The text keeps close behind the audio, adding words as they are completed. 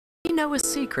know a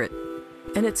secret,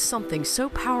 and it's something so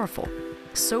powerful,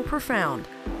 so profound,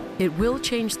 it will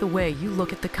change the way you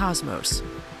look at the cosmos,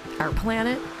 our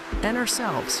planet, and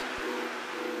ourselves.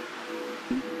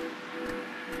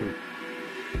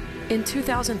 In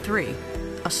 2003,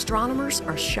 astronomers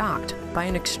are shocked by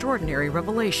an extraordinary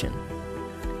revelation: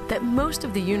 that most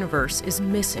of the universe is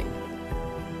missing.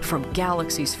 From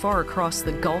galaxies far across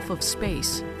the gulf of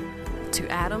space to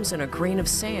atoms in a grain of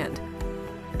sand,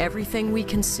 everything we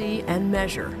can see and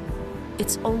measure,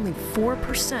 it's only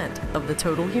 4% of the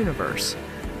total universe.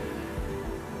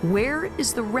 Where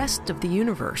is the rest of the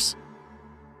universe?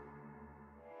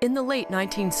 In the late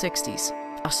 1960s,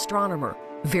 astronomer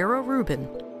Vera Rubin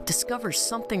discovers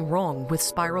something wrong with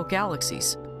spiral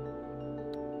galaxies.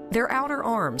 Their outer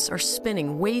arms are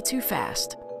spinning way too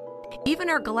fast. Even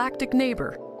our galactic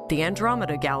neighbor, the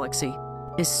Andromeda Galaxy,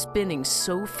 is spinning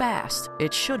so fast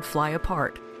it should fly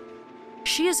apart.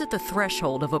 She is at the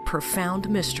threshold of a profound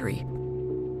mystery.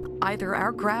 Either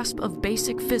our grasp of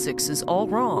basic physics is all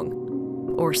wrong,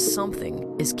 or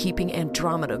something is keeping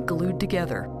Andromeda glued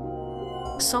together.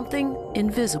 Something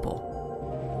invisible.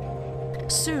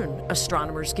 Soon,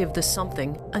 astronomers give the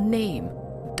something a name: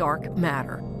 dark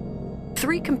matter.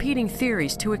 3 competing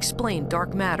theories to explain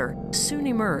dark matter soon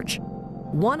emerge.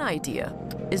 One idea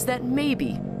is that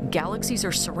maybe galaxies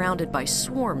are surrounded by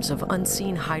swarms of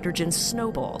unseen hydrogen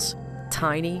snowballs,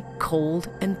 tiny, cold,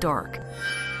 and dark.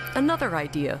 Another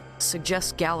idea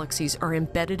suggests galaxies are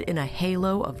embedded in a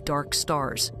halo of dark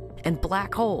stars and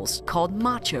black holes called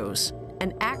MACHOs,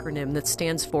 an acronym that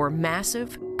stands for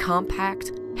Massive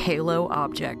Compact Halo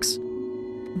Objects.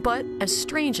 But as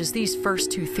strange as these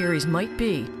first 2 theories might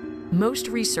be, most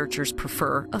researchers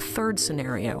prefer a third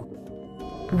scenario,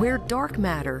 where dark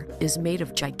matter is made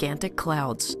of gigantic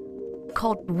clouds,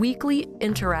 called weakly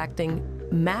interacting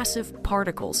massive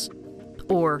particles,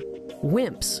 or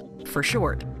WIMPs for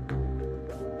short.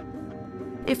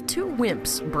 If 2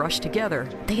 WIMPs brush together,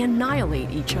 they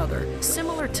annihilate each other,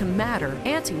 similar to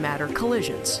matter-antimatter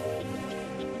collisions.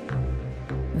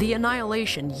 The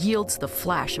annihilation yields the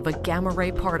flash of a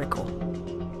gamma-ray particle,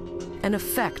 an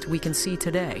effect we can see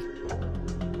today.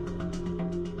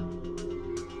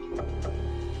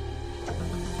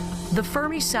 The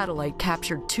Fermi satellite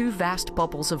captured 2 vast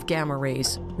bubbles of gamma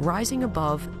rays rising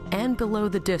above and below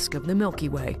the disk of the Milky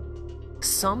Way.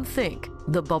 Some think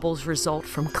the bubbles result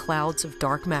from clouds of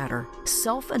dark matter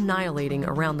self-annihilating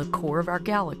around the core of our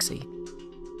galaxy.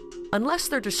 Unless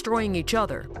they're destroying each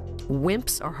other,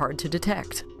 WIMPs are hard to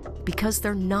detect because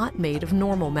they're not made of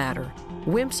normal matter.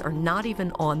 WIMPs are not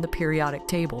even on the periodic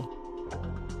table.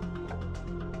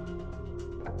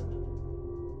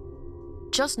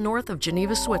 Just north of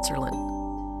Geneva,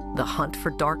 Switzerland, the hunt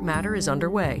for dark matter is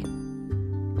underway.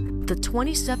 The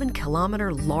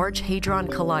 27-kilometer Large Hadron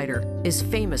Collider is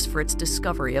famous for its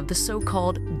discovery of the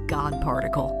so-called God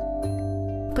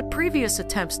particle. But previous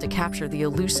attempts to capture the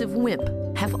elusive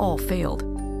WIMP have all failed.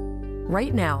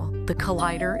 Right now, the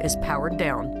collider is powered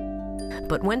down,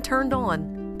 but when turned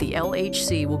on, the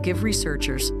LHC will give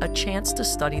researchers a chance to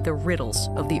study the riddles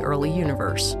of the early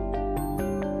universe.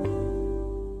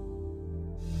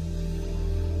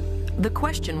 The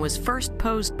question was first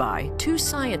posed by 2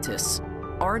 scientists.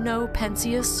 Arno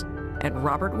Penzias and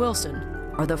Robert Wilson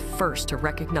are the first to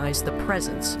recognize the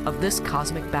presence of this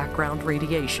cosmic background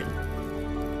radiation.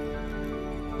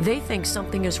 They think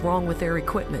something is wrong with their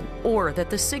equipment, or that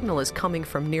the signal is coming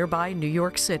from nearby New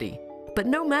York City. But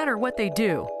no matter what they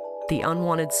do, the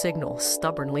unwanted signal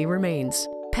stubbornly remains.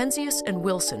 Penzias and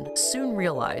Wilson soon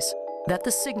realize that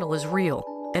the signal is real,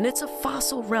 and it's a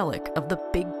fossil relic of the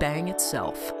Big Bang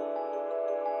itself.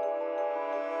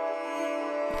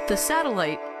 The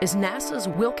satellite is NASA's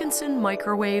Wilkinson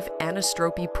Microwave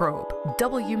Anisotropy Probe,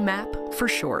 WMAP for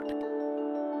short.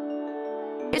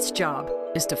 Its job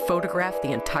is to photograph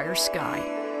the entire sky,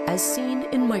 as seen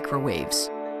in microwaves.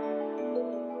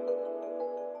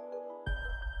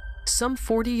 Some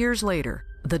 40 years later,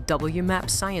 the WMAP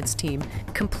science team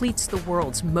completes the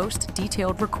world's most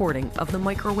detailed recording of the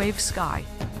microwave sky.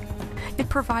 It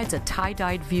provides a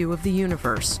tie-dyed view of the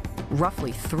universe,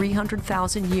 roughly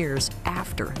 300,000 years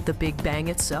after the Big Bang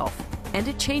itself. And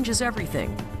it changes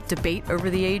everything. Debate over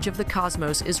the age of the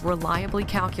cosmos is reliably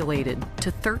calculated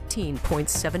to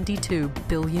 13.72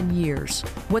 billion years.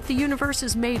 What the universe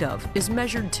is made of is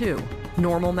measured too.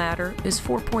 Normal matter is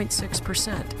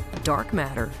 4.6%. Dark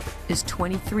matter is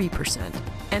 23%.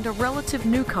 And a relative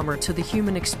newcomer to the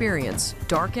human experience,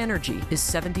 dark energy is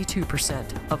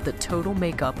 72% of the total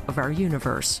makeup of our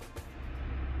universe.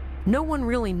 No one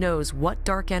really knows what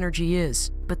dark energy is,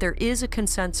 but there is a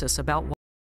consensus about